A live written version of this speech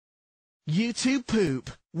YouTube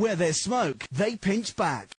poop. Where there's smoke, they pinch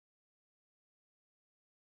back.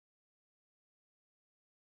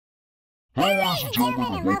 Hey ladies and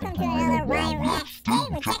gentlemen, and welcome to another Ryan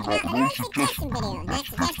YTP. We're checking out another suggestion video. That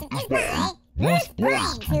suggestion is by Bruce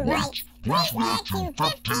Blank, who writes, "Please back to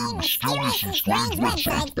 15 mysterious and strange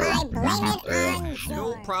websites by Blame It on George."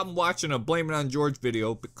 No problem watching a Blame It on George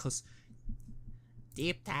video because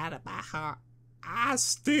deep down in my heart, I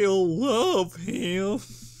still love him.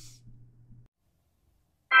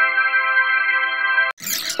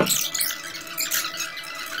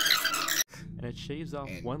 And it shaves off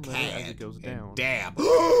one letter as it goes down. Dab.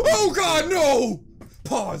 Oh God, no!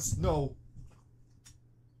 Pause. No.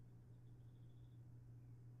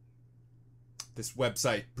 This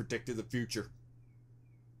website predicted the future.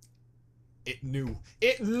 It knew.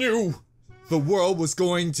 It knew the world was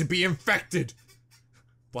going to be infected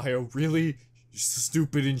by a really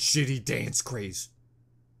stupid and shitty dance craze.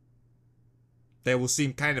 That will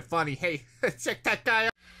seem kind of funny. Hey, check that guy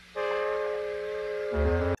out.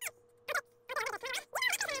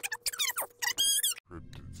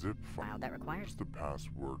 Zip file that requires the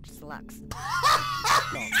password slugs.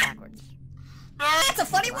 Go backwards. That's a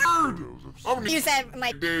funny word! You said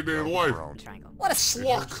my day-to-day life. triangle. What a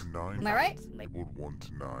schluck! Am I right? Labeled 1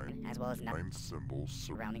 to 9. As well as 9 symbols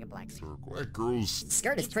surrounding a black circle. That girl's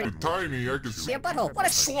Skirt is pretty tiny. I can see your butthole. What a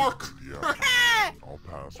schluck! Yeah. I'll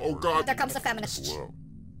pass. Oh God! There comes the feminist. Below.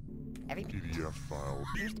 Every PDF file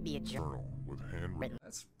appears to be a journal with handwritten.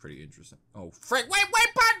 That's pretty interesting. Oh, frick! Wait,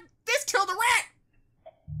 bud! This killed a rat!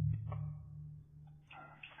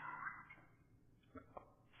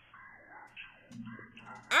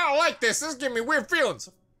 I don't like this. This is giving me weird feelings.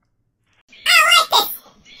 I don't like this!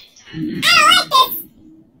 I don't like this!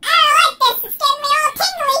 I don't like this! It's getting me all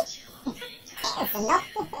tingly!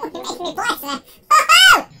 It makes me blush now.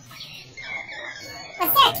 Oh! Was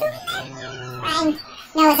there a tube in there? Ryan?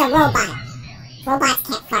 No, it's a robot. Robots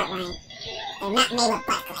can't fart, Ryan. They're not made with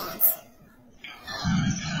butt glands.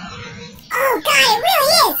 Oh God, it really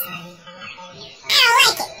is! I don't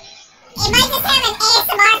like it! Am I just having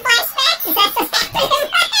ASMR flashbacks? Is that what's happening?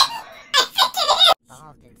 I think it is!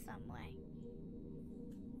 Involved in some way.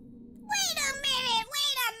 Wait a minute!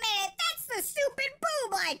 That's the stupid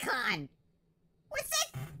boob icon! Was it?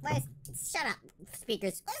 Shut up,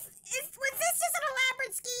 speakers. Was this just an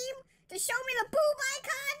elaborate scheme to show me the boob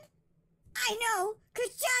icon? I know, cause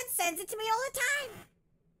John sends it to me all the time.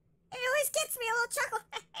 It always gets me a little chuckle.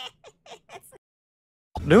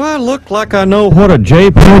 Do I look like I know what a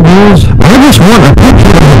JPEG is? I just want a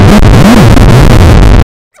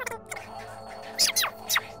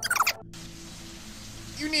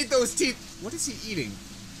You need those teeth. What is he eating?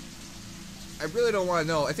 I really don't want to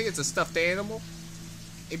know. I think it's a stuffed animal.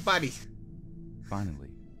 Hey, buddy.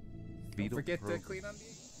 Finally, Don't forget to clean up the...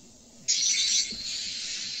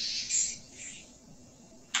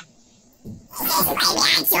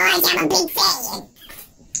 George, I'm a big fan.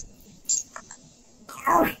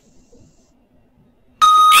 Oh.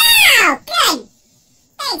 Oh, good.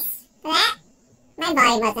 Thanks for that. My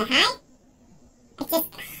volume wasn't high. I just...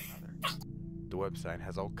 The website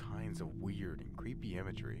has all kinds of weird and creepy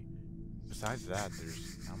imagery. Besides that,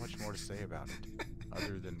 there's not much more to say about it,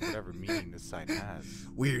 other than whatever meaning this site has.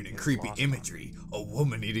 Weird and creepy imagery. A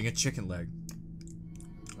woman eating a chicken leg.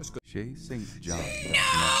 That's good. Shay St. John.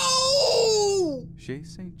 No! Shay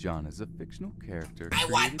St. John is a fictional character. I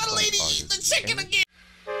want the lady to eat the chicken again!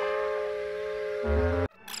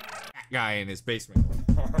 That guy in his basement.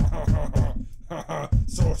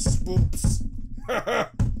 So spoops.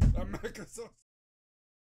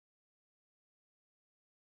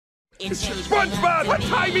 SpongeBob, what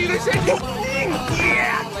time is it?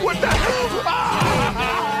 Yeah! What the